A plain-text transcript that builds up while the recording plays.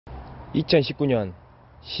2019년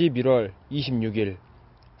 11월 26일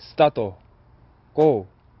스타트 고!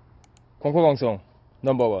 공포방송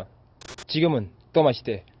넘버원. 지금은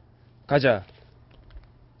또마시대. 가자.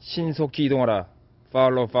 신속히 이동하라.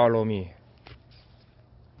 팔로우 미.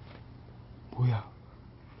 뭐야?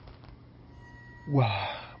 와,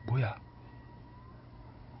 뭐야?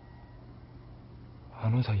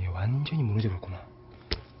 안 온 사이에 완전히 무너져버렸구나.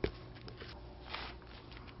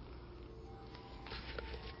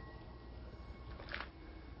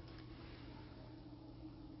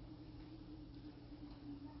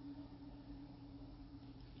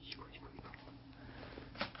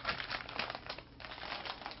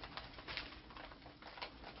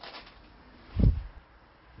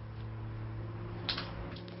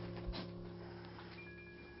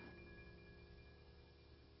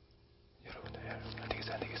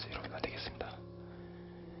 여러분 안 되겠습니다.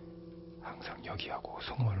 항상 여기하고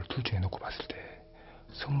성모를 둘 중에 놓고 봤을 때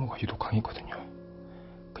성모가 유독 강했거든요.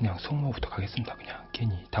 그냥 성모부터 가겠습니다. 그냥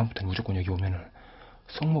괜히 다음부터는 무조건 여기 오면은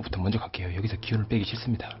성모부터 먼저 갈게요. 여기서 기운을 빼기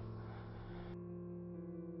싫습니다.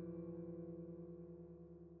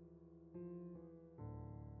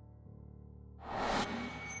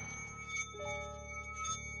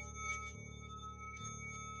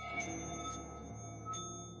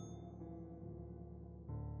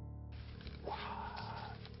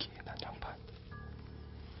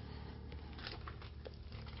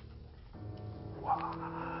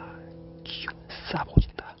 와, 기운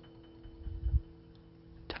쏴보진다.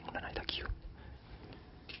 장난 아니다, 기운.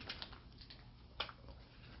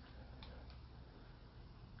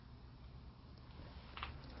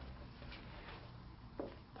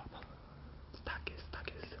 봐봐, 다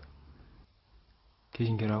깼어.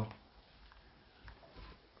 계신 게라고.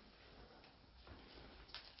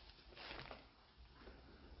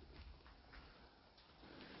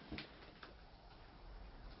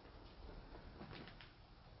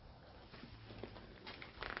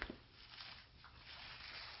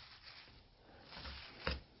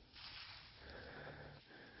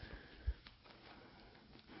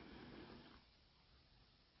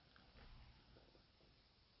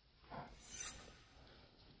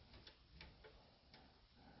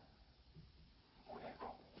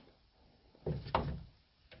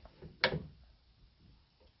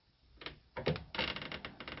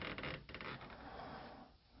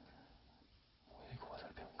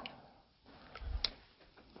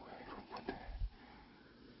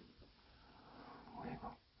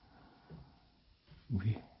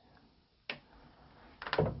 위에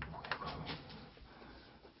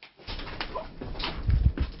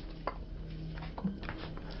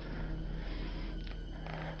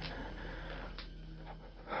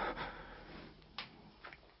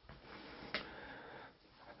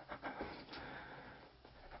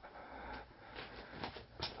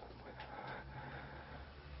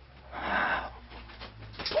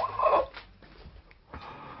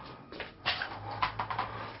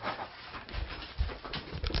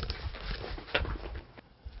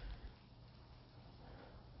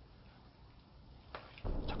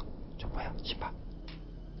신발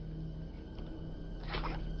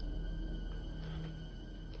누구야?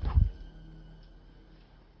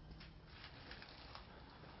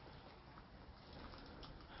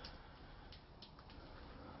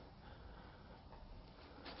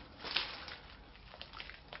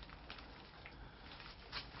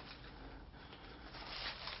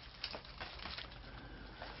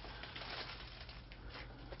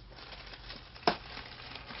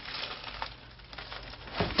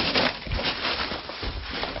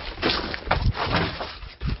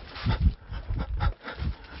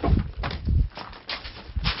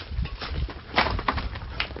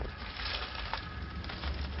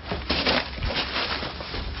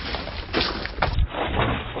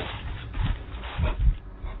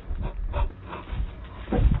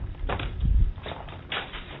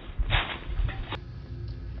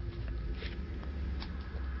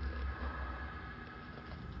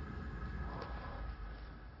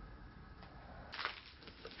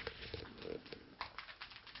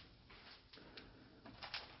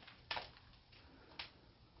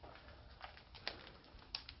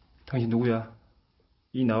 당신 누구야?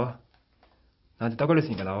 이 나와. 나한테 딱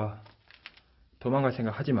걸렸으니까 나와. 도망갈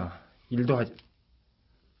생각 하지마. 일도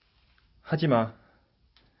하지마.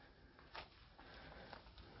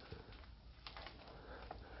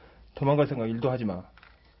 도망갈 생각 일도 하지마.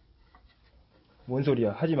 뭔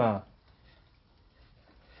소리야? 하지마.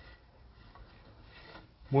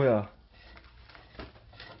 뭐야?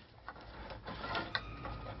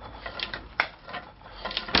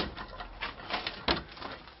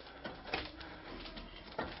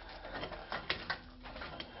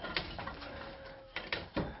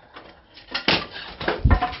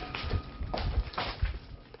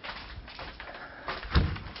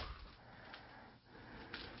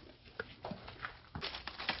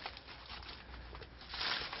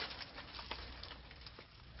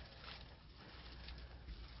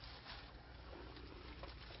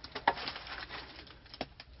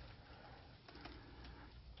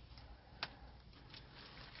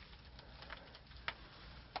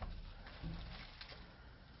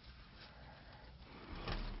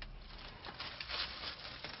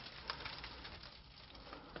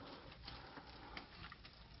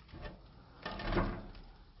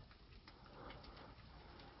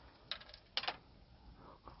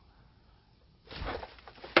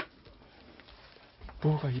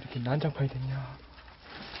 뭐가 이렇게 난장판이 됐냐.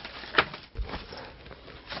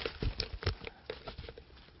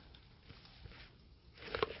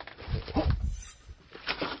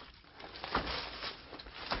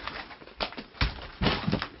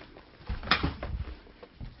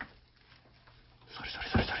 소리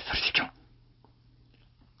시켜.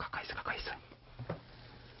 가까이 있어.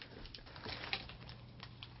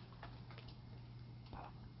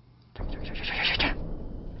 저기.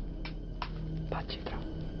 봤지, 얘들아?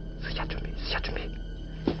 스샷 준비.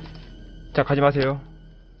 자, 가지 마세요.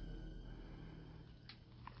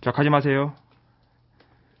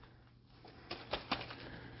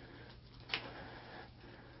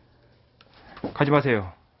 가지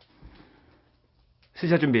마세요.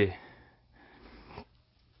 스샷 준비.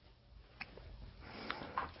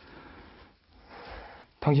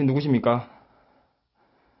 당신 누구십니까?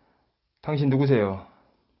 당신 누구세요?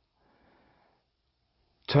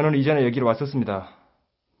 저는 이전에 여기로 왔었습니다.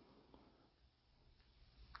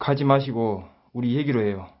 가지 마시고 우리 얘기로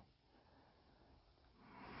해요.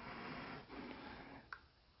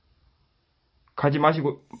 가지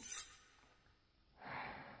마시고.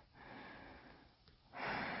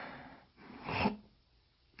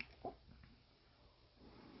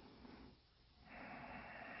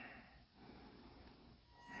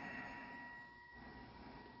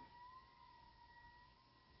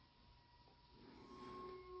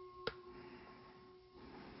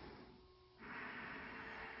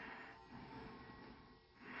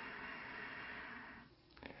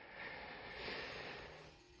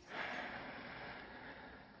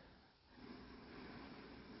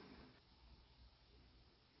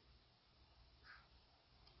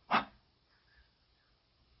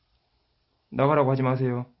 나가라고 하지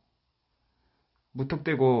마세요.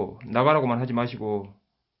 무턱대고 나가라고만 하지 마시고.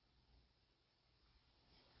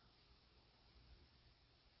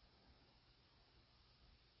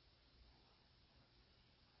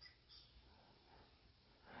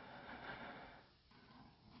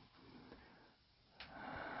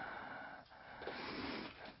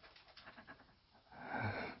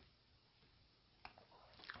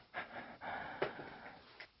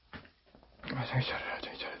 정신 차려야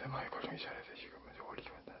돼. 마이콜 정신 차려야 돼. 지금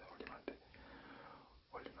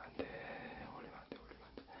올리면 안 돼.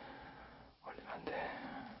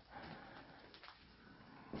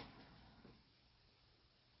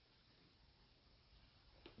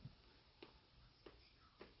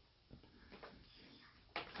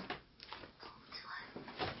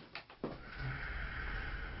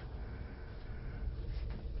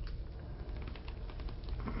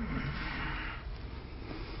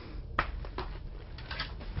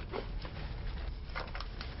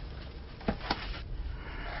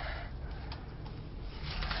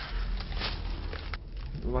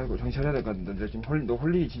 마이콜 정신 차려야 될 것 같은데. 너 지금 너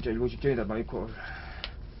홀리기 진짜 일보 직전이다, 마이콜.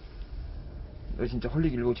 너 진짜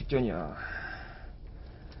홀리기 일보 직전이야.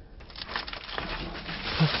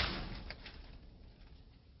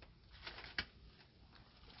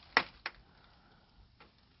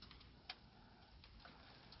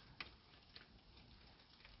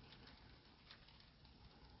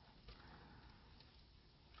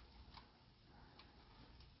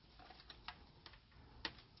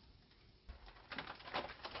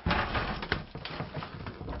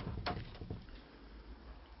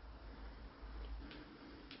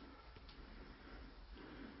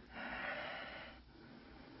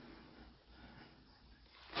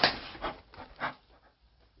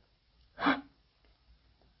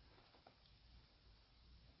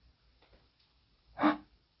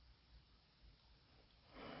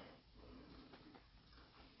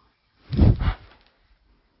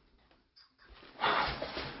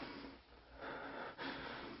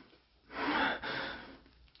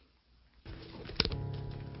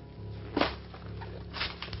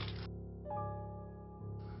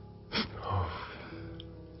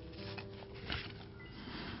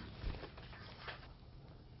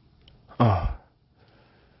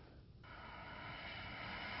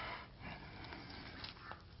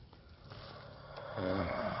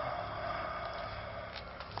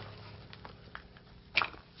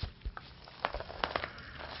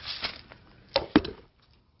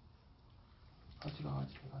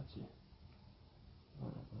 같이.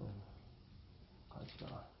 같이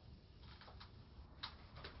가.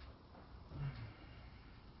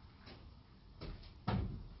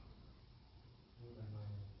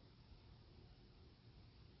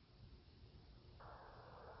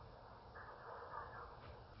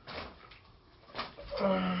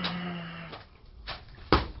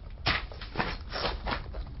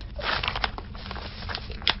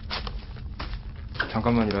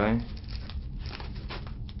 잠깐만이라.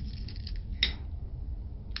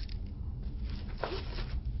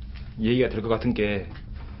 얘기가 될 것 같은 게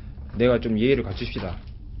내가 좀 예의를 갖춥시다.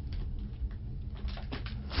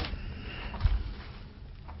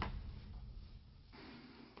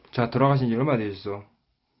 자, 돌아가신 지 얼마나 되셨어?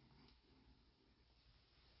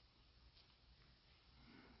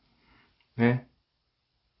 네?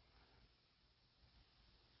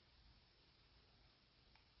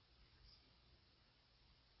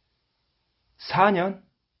 4년?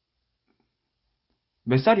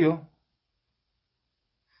 몇 살이요?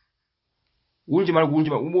 울지 말고 울지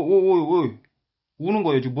말고 우는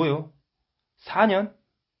거예요 지금 뭐예요? 4년?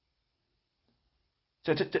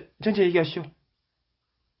 천천히 얘기하시오.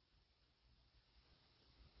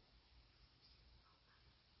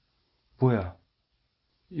 뭐야?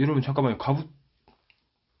 여러분 잠깐만요.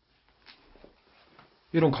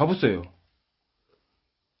 여러분 가봤어요.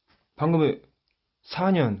 방금에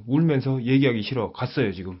 4년 울면서 얘기하기 싫어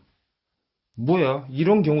갔어요 지금. 뭐야?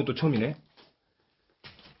 이런 경우도 처음이네.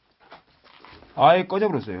 아예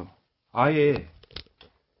꺼져버렸어요. 아예.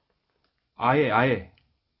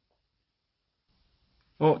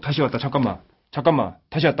 다시 왔다. 잠깐만.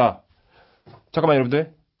 다시 왔다. 잠깐만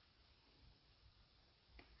여러분들.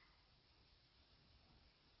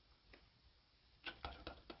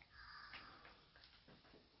 좋다.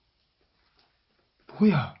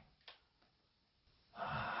 뭐야?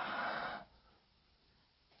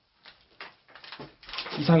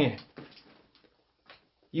 이상해.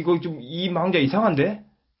 이거 좀 이 망자 이상한데?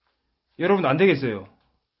 여러분 안 되겠어요.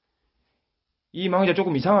 이 망자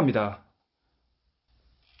조금 이상합니다.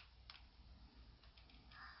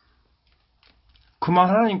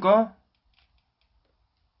 그만하라니까?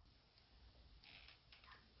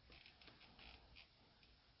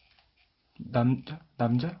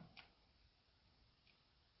 남자?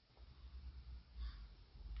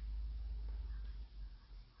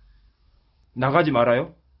 나가지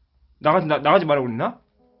말아요? 나가지 말라고 그랬나?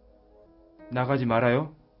 나가지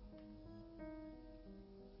말아요?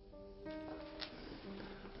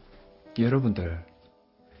 여러분들,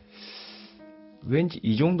 왠지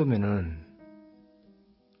이 정도면은,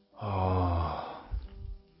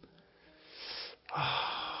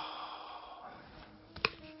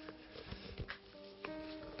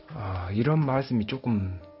 이런 말씀이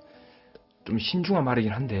좀 신중한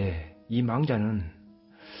말이긴 한데, 이 망자는,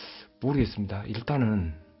 모르겠습니다.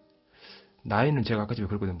 일단은, 나이는 제가 아까 전에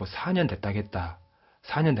그랬거든요. 뭐 4년 됐다겠다.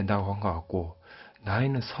 4년 된다고 한 것 같고,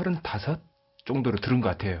 나이는 35 정도로 들은 것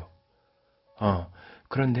같아요.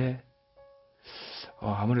 그런데,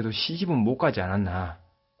 아무래도 시집은 못 가지 않았나.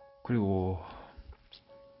 그리고,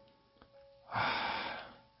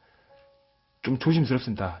 좀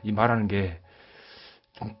조심스럽습니다. 이 말하는 게,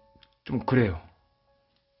 좀 그래요.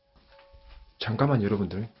 잠깐만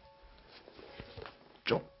여러분들.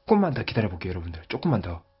 조금만 더 기다려볼게요 여러분들. 조금만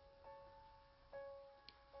더.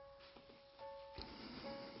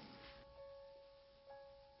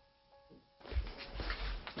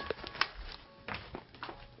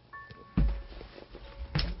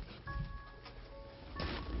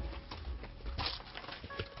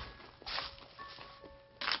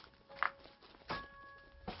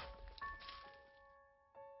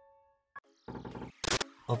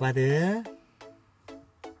 오빠들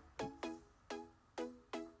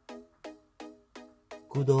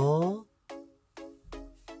구독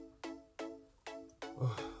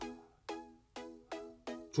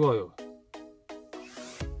좋아요.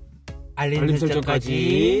 알림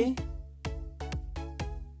설정까지